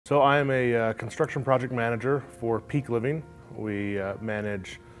So I am a construction project manager for Peak Living. We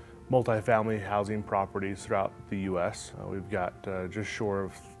manage multifamily housing properties throughout the U.S. We've got just short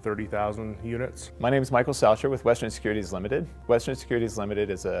of 30,000 units. My name is Michael Salcher with Western Securities Limited. Western Securities Limited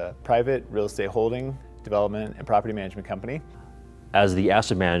is a private real estate holding, development, and property management company. As the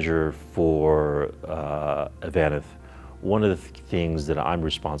asset manager for Avaneth, one of the things that I'm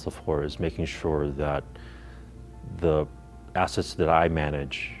responsible for is making sure that the assets that I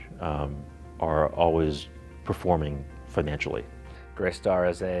manage are always performing financially. Greystar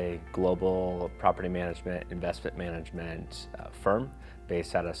is a global property management, investment management firm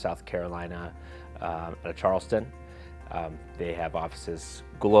based out of South Carolina, out of Charleston. They have offices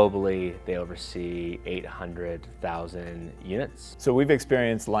globally. They oversee 800,000 units. So we've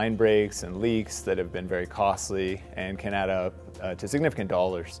experienced line breaks and leaks that have been very costly and can add up to significant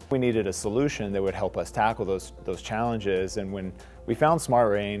dollars. We needed a solution that would help us tackle those challenges, and when we found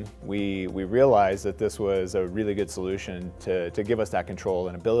SmartRain, we realized that this was a really good solution to give us that control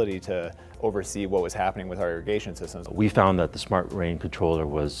and ability to oversee what was happening with our irrigation systems. We found that the SmartRain controller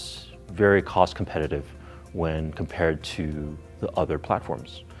was very cost competitive when compared to the other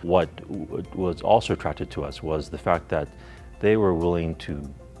platforms. What was also attracted to us was the fact that they were willing to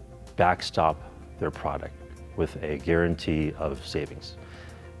backstop their product with a guarantee of savings.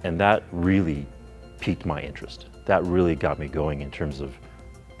 And that really piqued my interest. That really got me going in terms of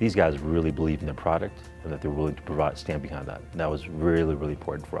these guys really believe in their product and that they're willing to stand behind that. And that was really, really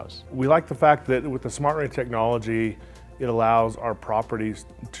important for us. We like the fact that with the SmartRain technology, it allows our properties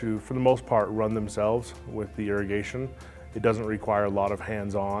to, for the most part, run themselves with the irrigation. It doesn't require a lot of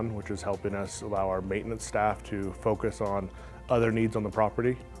hands-on, which is helping us allow our maintenance staff to focus on other needs on the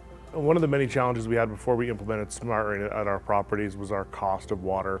property. One of the many challenges we had before we implemented SmartRain at our properties was our cost of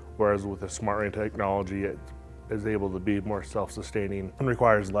water, whereas with the SmartRain technology, it is able to be more self-sustaining and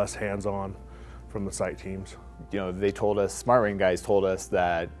requires less hands-on from the site teams. You know, they told us, SmartRain guys told us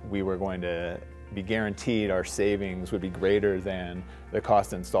that we were going to be guaranteed our savings would be greater than the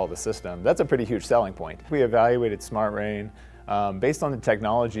cost to install the system. That's a pretty huge selling point. We evaluated SmartRain based on the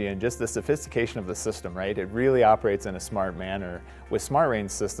technology and just the sophistication of the system, right? It really operates in a smart manner. With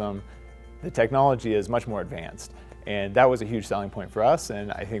SmartRain's system, the technology is much more advanced. And that was a huge selling point for us,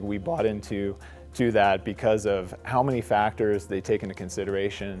 and I think we bought into that because of how many factors they take into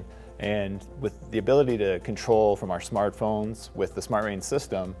consideration. And with the ability to control from our smartphones with the SmartRain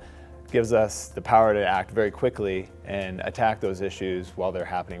system, gives us the power to act very quickly and attack those issues while they're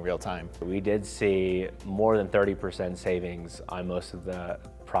happening real time. We did see more than 30% savings on most of the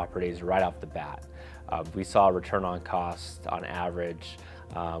properties right off the bat. We saw a return on cost on average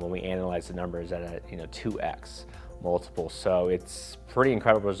when we analyzed the numbers at a 2x multiple. So it's pretty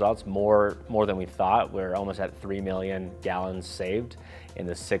incredible results, more than we thought. We're almost at 3 million gallons saved in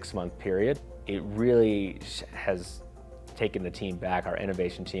the 6-month period. It really has taken the team back, our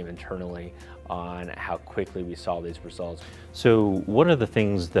innovation team internally, on how quickly we saw these results. So one of the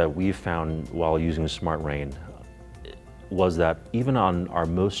things that we found while using SmartRain was that even on our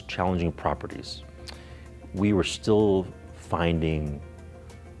most challenging properties, we were still finding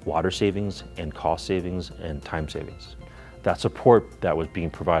water savings and cost savings and time savings. That support that was being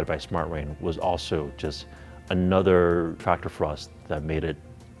provided by SmartRain was also just another factor for us that made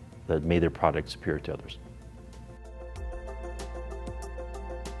their product superior to others.